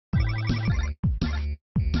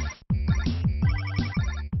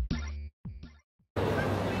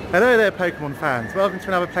Hello there Pokemon fans, welcome to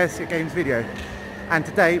another Plastic Games video. And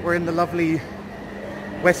today we're in the lovely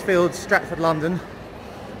Westfield, Stratford, London,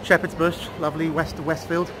 Shepherd's Bush, lovely west of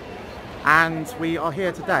Westfield. And we are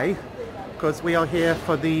here today because we are here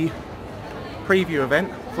for the preview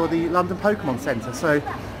event for the London Pokemon Centre. So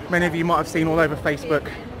many of you might have seen all over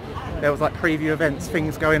Facebook, there was like preview events,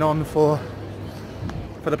 things going on for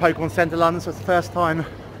the Pokemon Centre London. So it's the first time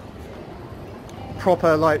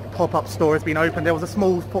proper like pop-up store has been opened. There was a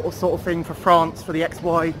small sort of thing for France for the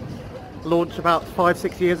XY launch about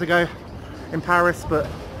 5-6 years ago in Paris, but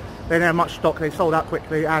they didn't have much stock. They sold out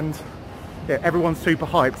quickly, and yeah, everyone's super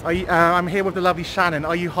hyped. I'm here with the lovely Shannon.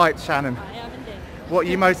 Are you hyped, Shannon? I am indeed. What are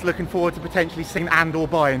you most looking forward to potentially seeing and or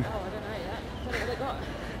buying? Oh, I don't know yet. Don't know what they got.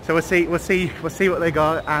 So we'll see what they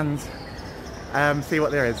got and see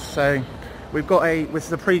what there is. So we've got this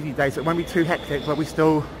is a preview day, so it won't be too hectic, but we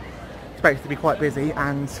still expect it to be quite busy,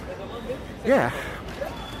 and yeah,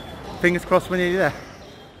 fingers crossed we're nearly there.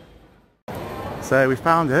 So we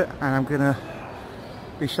found it, and I'm gonna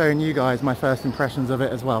be showing you guys my first impressions of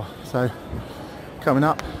it as well. So coming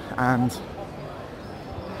up, and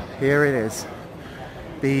here it is,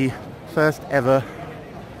 the first ever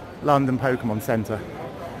London Pokemon Centre.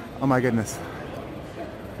 Oh my goodness,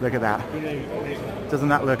 look at that. Doesn't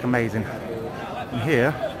that look amazing? And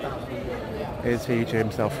here is Pikachu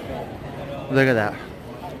himself. Look at that.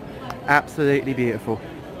 Absolutely beautiful.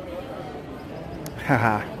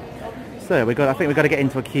 Haha. So I think we've got to get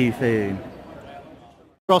into a queue soon.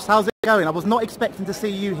 Ross, how's it going? I was not expecting to see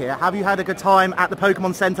you here. Have you had a good time at the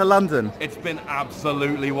Pokemon Centre London? It's been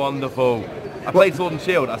absolutely wonderful. I played Sword and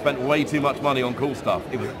Shield. I spent way too much money on cool stuff.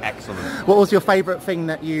 It was excellent. What was your favourite thing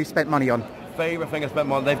that you spent money on? Favourite thing I spent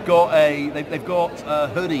money on? They've got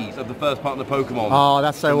hoodies of the first part of the Pokemon. Oh,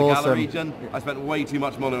 that's so from the awesome. Galar region. I spent way too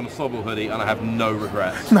much money on a Sobble hoodie, and I have no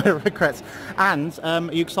regrets. No regrets. And are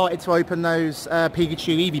you excited to open those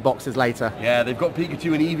Pikachu Eevee boxes later? Yeah, they've got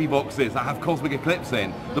Pikachu and Eevee boxes that have Cosmic Eclipse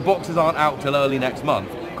in. The boxes aren't out till early next month.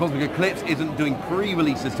 Cosmic Eclipse isn't doing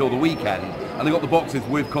pre-releases till the weekend, and they've got the boxes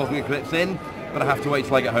with Cosmic Eclipse in, but I have to wait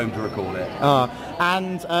till I get home to record it.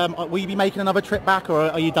 And will you be making another trip back,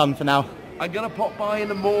 or are you done for now? I'm going to pop by in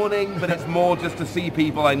the morning, but it's more just to see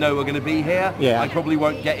people I know are going to be here. Yeah. I probably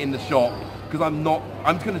won't get in the shop because I'm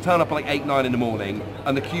just going to turn up at like 8, 9 in the morning,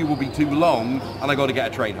 and the queue will be too long, and I got to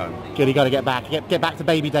get a train home. Good, you got to get back. Get back to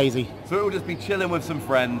Baby Daisy. So it will just be chilling with some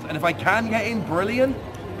friends, and if I can get in, brilliant,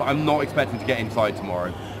 but I'm not expecting to get inside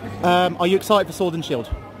tomorrow. Are you excited for Sword and Shield?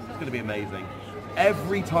 It's going to be amazing.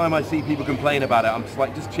 Every time I see people complain about it, I'm just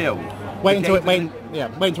like, just chill. Wait until it's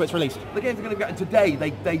released. The games are going to be out today.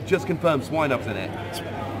 They just confirmed Swinub's in it.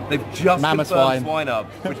 They've just Mammoth confirmed Swine. Swinub,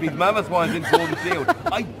 which means Mammoth Swine's in Sword and Shield.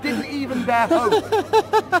 I didn't even dare hope.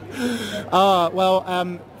 Well,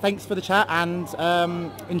 thanks for the chat, and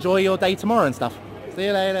enjoy your day tomorrow and stuff. See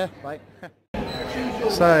you later. Bye.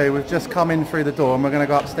 So we've just come in through the door, and we're going to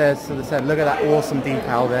go upstairs to the set. Look at that awesome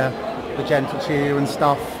decal there, the Gentle Chew and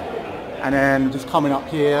stuff. And then just coming up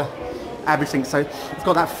here, everything. So it's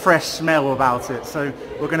got that fresh smell about it. So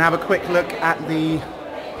we're going to have a quick look at the.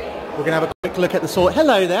 Sword.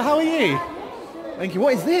 Hello there. How are you? Thank you.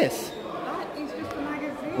 What is this? That is just a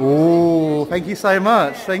magazine. Oh, thank you so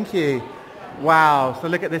much. Thank you. Wow. So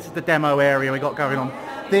look at this. Is the demo area we got going on.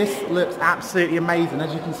 This looks absolutely amazing.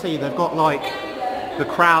 As you can see, they've got like the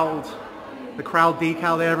crowd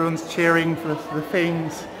decal there. Everyone's cheering for the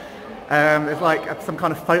things. There's like some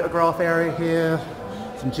kind of photograph area here,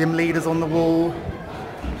 some gym leaders on the wall.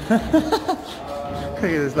 Look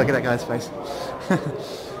at that guy's face.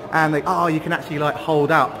 And you can actually like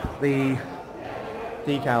hold up the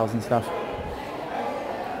decals and stuff.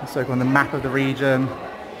 It's so cool. On the map of the region.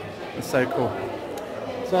 It's so cool.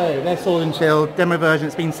 So there's Sword and Shield, demo version.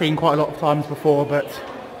 It's been seen quite a lot of times before, but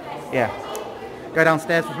yeah. Go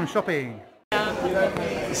downstairs for some shopping.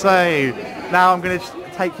 So now I'm going to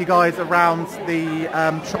take you guys around the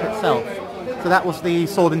shop itself. So that was the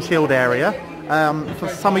Sword and Shield area. For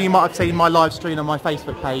some of you might have seen my live stream on my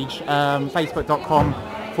Facebook page,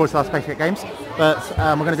 facebook.com/PlaysGames. But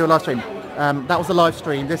we're going to do a live stream. That was the live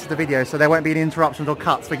stream. This is the video, so there won't be any interruptions or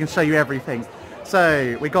cuts. We can show you everything.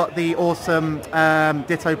 So we got the awesome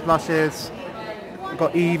Ditto plushes. We've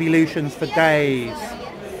got Evolutions for days.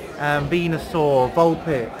 Venusaur,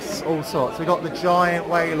 Vulpix, all sorts. We got the giant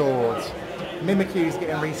Wailords. Mimikyu's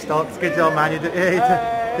getting restocked. Good job, man. You're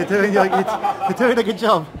doing a good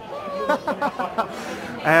job.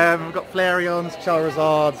 We've got Flareons,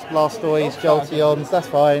 Charizards, Blastoise, Jolteons. That's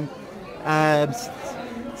fine.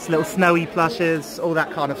 Little snowy plushes, all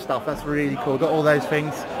that kind of stuff. That's really cool. Got all those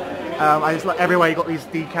things. I just like everywhere you got these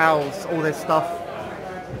decals, all this stuff.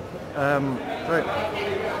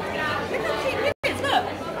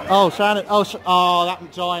 Oh, Shannon. Oh, oh,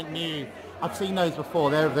 that giant Mew. I've seen those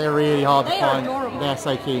before. They're really hard to find. Adorable. They're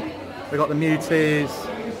so cute. We've got the Mewtwo's,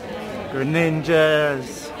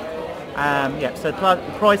 Greninjas. Yeah, so the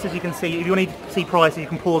prices you can see. If you want to see prices, you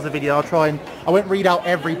can pause the video. I'll try and I won't read out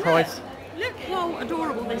every price. Look how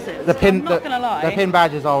adorable this is. I'm not gonna lie. The pin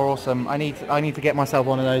badges are awesome. I need to get myself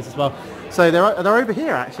one of those as well. So they're over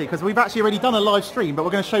here actually, because we've actually already done a live stream, but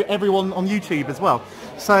we're going to show everyone on YouTube as well.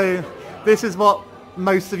 So this is what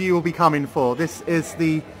most of you will be coming for. This is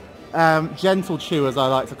the Gentle Chew, as I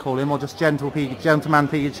like to call him, or just Gentleman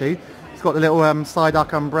Pikachu. He's got the little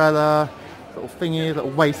Psyduck umbrella, little thingy,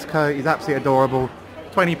 little waistcoat. He's absolutely adorable.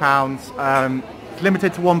 £20.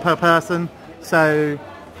 Limited to one per person. So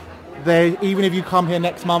even if you come here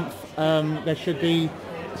next month, there should be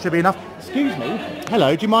enough. Excuse me.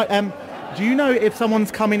 Hello. Do you mind? Do you know if someone's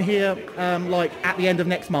coming here like at the end of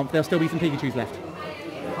next month, there'll still be some Pikachus left?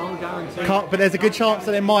 Can't guarantee. But there's a good chance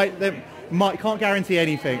that can't guarantee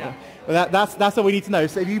anything. Yeah. But that's what we need to know.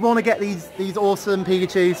 So if you want to get these awesome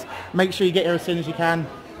Pikachus, make sure you get here as soon as you can.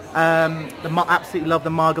 Absolutely love the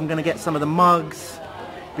mug. I'm going to get some of the mugs.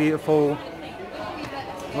 Beautiful.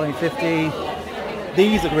 2050.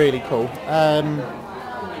 These are really cool.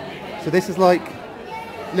 So this is like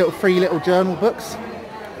free little journal books.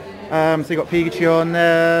 So you got Pikachu on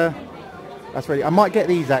there. That's really. I might get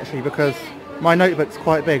these actually because my notebook's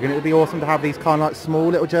quite big, and it would be awesome to have these kind of like small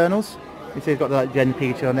little journals. You see, it's got like Gen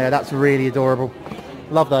Pikachu on there. That's really adorable.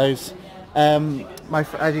 Love those. Shannon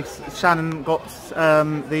got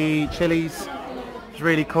the chilies. It's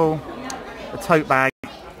really cool. A tote bag.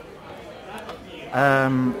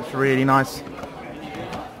 It's really nice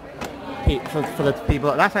for the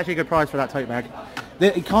people. That's actually a good price for that tote bag.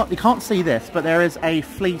 You can't see this, but there is a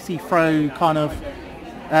fleecy throw kind of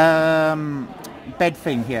bed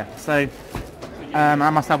thing here. So I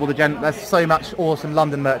must have all the there's so much awesome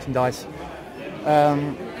London merchandise.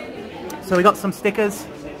 So we got some stickers.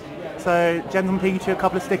 So Gentleman Pikachu, a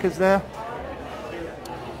couple of stickers there.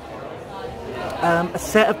 A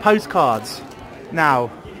set of postcards. Now,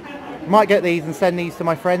 might get these and send these to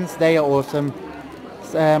my friends. They are awesome.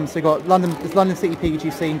 So we got London City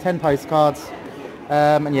Pikachu scene, 10 postcards.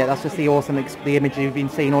 And yeah, that's just the image you've been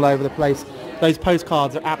seeing all over the place. Those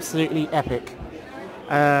postcards are absolutely epic.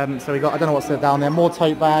 So we got, I don't know what's down there, more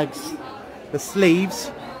tote bags. The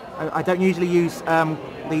sleeves. I don't usually use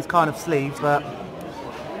these kind of sleeves, but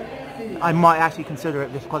I might actually consider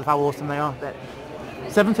it just because of how awesome they are.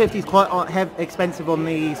 $7.50 is quite expensive on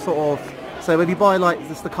the sort of. So if you buy like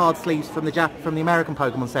just the card sleeves from the American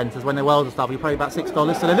Pokemon centres when they're World and stuff, you're probably about $6. So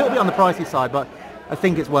they're a little bit on the pricey side, but I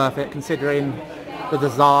think it's worth it considering the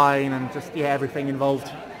design and just everything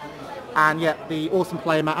involved. And yeah, the awesome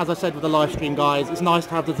player mat. As I said with the live stream, guys, it's nice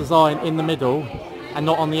to have the design in the middle and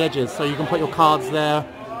not on the edges. So you can put your cards there.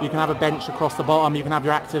 You can have a bench across the bottom. You can have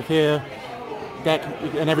your active here, deck,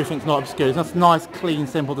 and everything's not obscure. It's a nice, clean,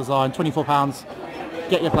 simple design. £24.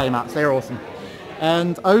 Get your play mats. They're awesome.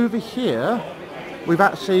 And over here, we've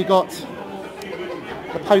actually got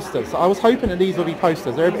the posters. So I was hoping that these would be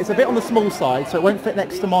posters. It's a bit on the small side, so it won't fit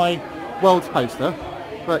next to my World's poster.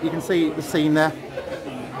 But you can see the scene there.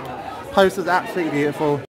 Poster's absolutely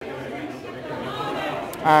beautiful.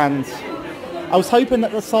 And I was hoping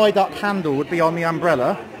that the Psyduck handle would be on the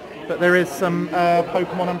umbrella, but there is some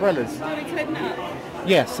Pokemon umbrellas.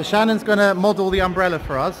 Yes, so Shannon's going to model the umbrella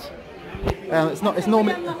for us.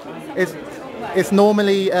 It's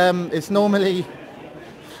normally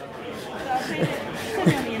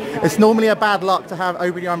a bad luck to have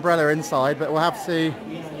open your umbrella inside, but we'll have to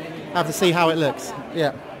see how it looks.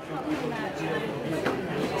 Yeah.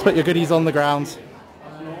 Let's put your goodies on the ground.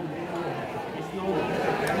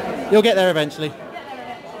 You'll get there eventually.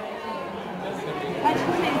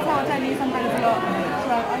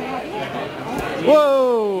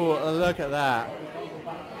 Whoa! Look at that.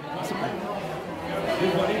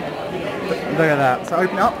 Look at that. So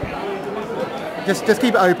open it up. Just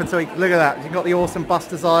keep it open. So look at that. You've got the awesome bust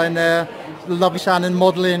design there. Lovely Shannon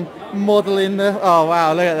modelling the. Oh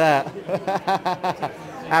wow! Look at that.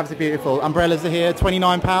 Absolutely beautiful. Umbrellas are here.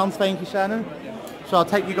 £29. Thank you, Shannon. So I'll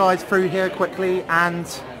take you guys through here quickly and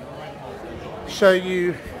show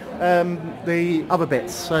you the other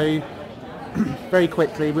bits. So very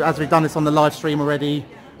quickly, as we've done this on the live stream already,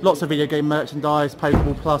 lots of video game merchandise,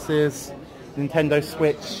 Pokeball pluses, Nintendo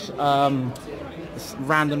Switch,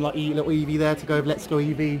 random like little Eevee there to go with Let's Go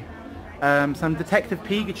Eevee, some Detective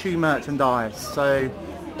Pikachu merchandise. So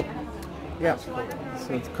yeah,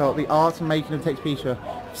 so it's called the art and making of Detective Pikachu.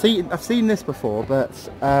 I've seen this before, but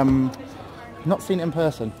not seen it in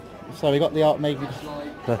person. So we got the art making,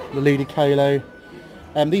 the Ludicolo.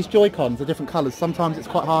 These Joy-Cons are different colours. Sometimes it's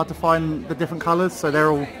quite hard to find the different colours, so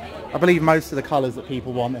they're all, I believe most of the colours that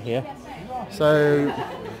people want are here. So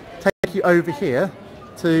take you over here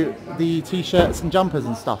to the t-shirts and jumpers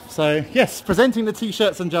and stuff. So yes, presenting the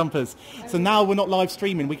t-shirts and jumpers. So now we're not live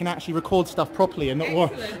streaming, we can actually record stuff properly and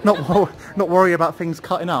not worry about things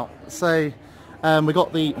cutting out. So we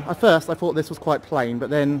got the, at first I thought this was quite plain, but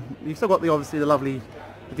then you've still got the obviously the lovely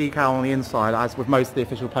decal on the inside, as with most of the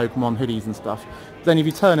official Pokemon hoodies and stuff. Then if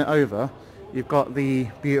you turn it over, you've got the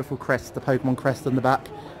beautiful crest, the Pokemon crest on the back.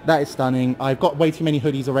 That is stunning. I've got way too many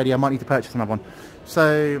hoodies already, I might need to purchase another one.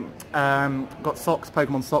 So, got socks,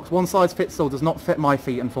 Pokemon socks. One size fits all, does not fit my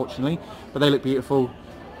feet unfortunately, but they look beautiful.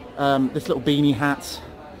 This little beanie hat,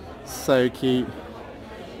 so cute.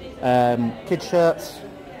 Kid shirts,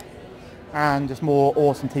 and just more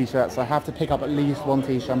awesome t-shirts. I have to pick up at least one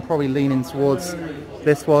t-shirt. I'm probably leaning towards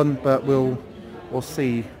this one, but we'll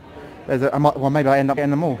see. Well, maybe I end up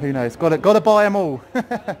getting them all. Who knows? Gotta buy them all.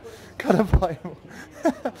 Gotta buy them all.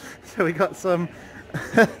 So we got some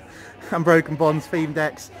Unbroken Bonds theme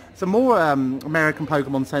decks. Some more American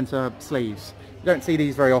Pokemon Center sleeves. You don't see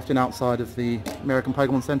these very often outside of the American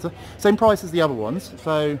Pokemon Center. Same price as the other ones.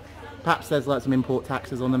 So perhaps there's like some import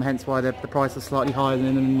taxes on them, hence why the price is slightly higher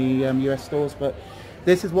than in the US stores. But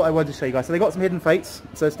this is what I wanted to show you guys. So they got some hidden fates.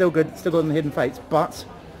 So still good. Still got the hidden fates, but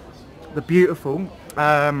the beautiful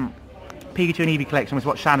Pikachu and Eevee collection was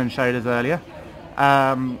what Shannon showed us earlier.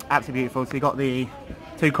 Absolutely beautiful. So you got the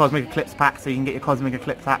 2 Cosmic Eclipse packs, so you can get your Cosmic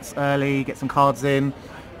Eclipse packs early, get some cards in.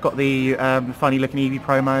 Got the funny looking Eevee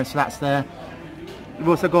promo, so that's there. We've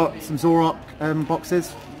also got some Zorok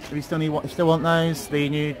boxes, if you still want those. The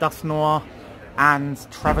new Dusknoir and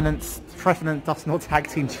Trevenant Dusknoir Tag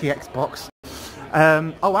Team GX box.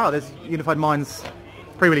 Oh wow, there's Unified Minds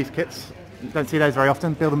pre-release kits. You don't see those very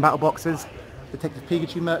often. Build and Battle boxes. Detective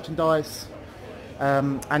Pikachu merchandise,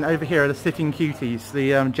 and over here are the Sitting Cuties,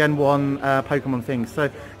 the Gen 1 Pokemon things. So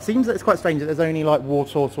it seems that it's quite strange that there's only like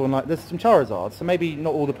Wartortle and like there's some Charizards, so maybe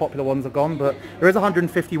not all the popular ones are gone, but there is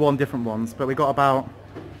 151 different ones, but we got about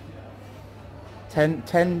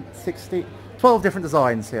 12 different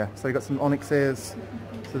designs here. So we've got some Onyxes,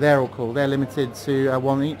 so they're all cool. They're limited to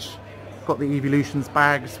 1 each. Got the Evolutions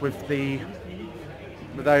bags with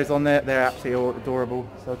those on there. They're absolutely adorable.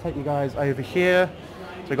 So I'll take you guys over here.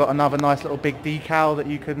 So we've got another nice little big decal that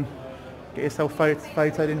you can get yourself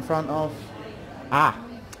photoed in front of.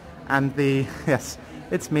 And the, yes,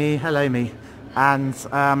 it's me, hello me. And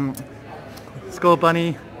Skull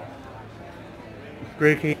Bunny,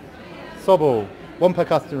 Grookey, Sobble, 1 per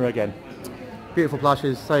customer again. Beautiful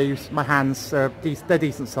plushes. So my hands, they're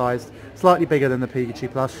decent sized, slightly bigger than the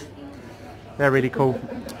Pikachu plush. They're really cool.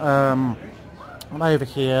 And over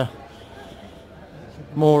here,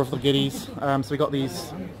 more of the goodies. So we got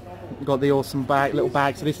these, we got the awesome bag, little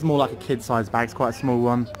bag. So this is more like a kid-sized bag. It's quite a small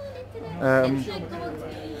one.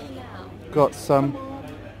 Got some.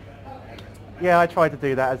 Yeah, I tried to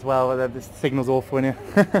do that as well. This signal's awful in here.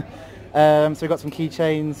 So we got some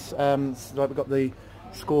keychains. So we've got the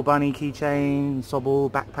Score Bunny keychain,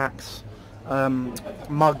 Sobble backpacks,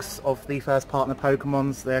 mugs of the first partner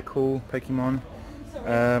Pokemons. They're cool. Pokemon.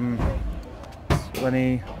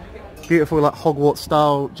 Any beautiful like Hogwarts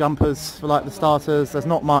style jumpers for like the starters. There's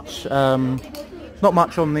not much on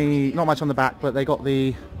the back, but they got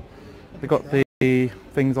the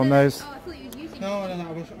things on those. No,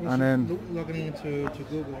 I was and then logging into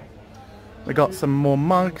Google. We got some more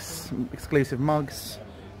mugs, exclusive mugs.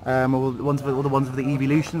 All the ones with the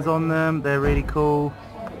Evolutions on them. They're really cool.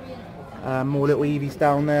 More little Eevees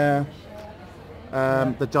down there.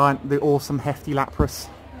 The awesome hefty Lapras.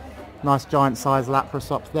 Nice giant size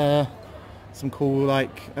Lapras up there. Some cool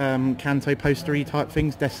like Kanto postery type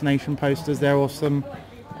things, destination posters. They're awesome.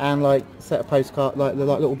 And like set of postcard, like they're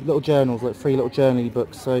like little journals, like 3 little journaly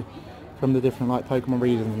books. So from the different like Pokemon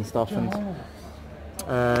regions and stuff. And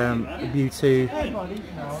Mewtwo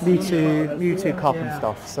cup and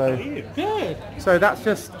stuff. So that's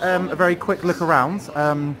just a very quick look around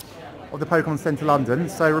of the Pokemon Centre London.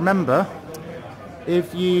 So remember,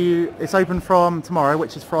 it's open from tomorrow,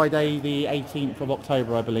 which is Friday the 18th of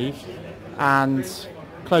October, I believe, and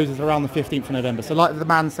closes around the 15th of November. So like the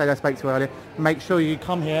man said I spoke to earlier, make sure you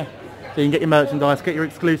come here so you can get your merchandise, get your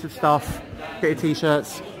exclusive stuff, get your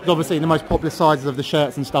t-shirts. Because obviously the most popular sizes of the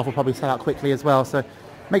shirts and stuff will probably sell out quickly as well. So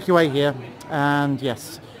make your way here, and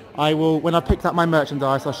yes, I will, when I picked up my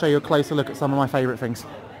merchandise, I'll show you a closer look at some of my favourite things.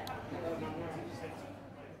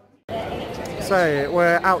 So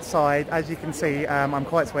we're outside, as you can see. I'm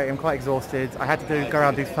quite sweaty, I'm quite exhausted. I had to go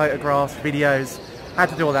around, do photographs, videos, I had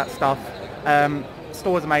to do all that stuff.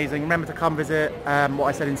 store's amazing. Remember to come visit what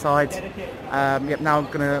I said inside. Yep, now I'm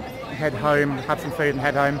going to head home, have some food and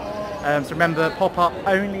head home. So remember, pop-up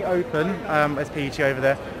only open, there's PET over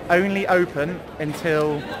there, only open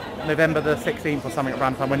until November the 16th or something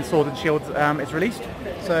around time when Sword and Shield is released.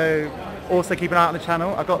 So also keep an eye on the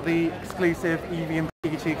channel. I've got the exclusive Eevee and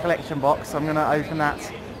Pikachu collection box. So I'm going to open that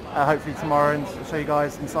hopefully tomorrow and show you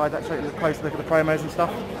guys inside that, show you a closer look at the promos and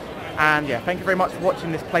stuff. And yeah, thank you very much for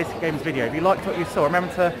watching this Place Games video. If you liked what you saw,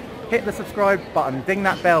 remember to hit the subscribe button, ding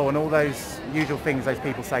that bell and all those usual things those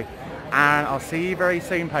people say. And I'll see you very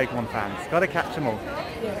soon, Pokemon fans. Gotta catch them all.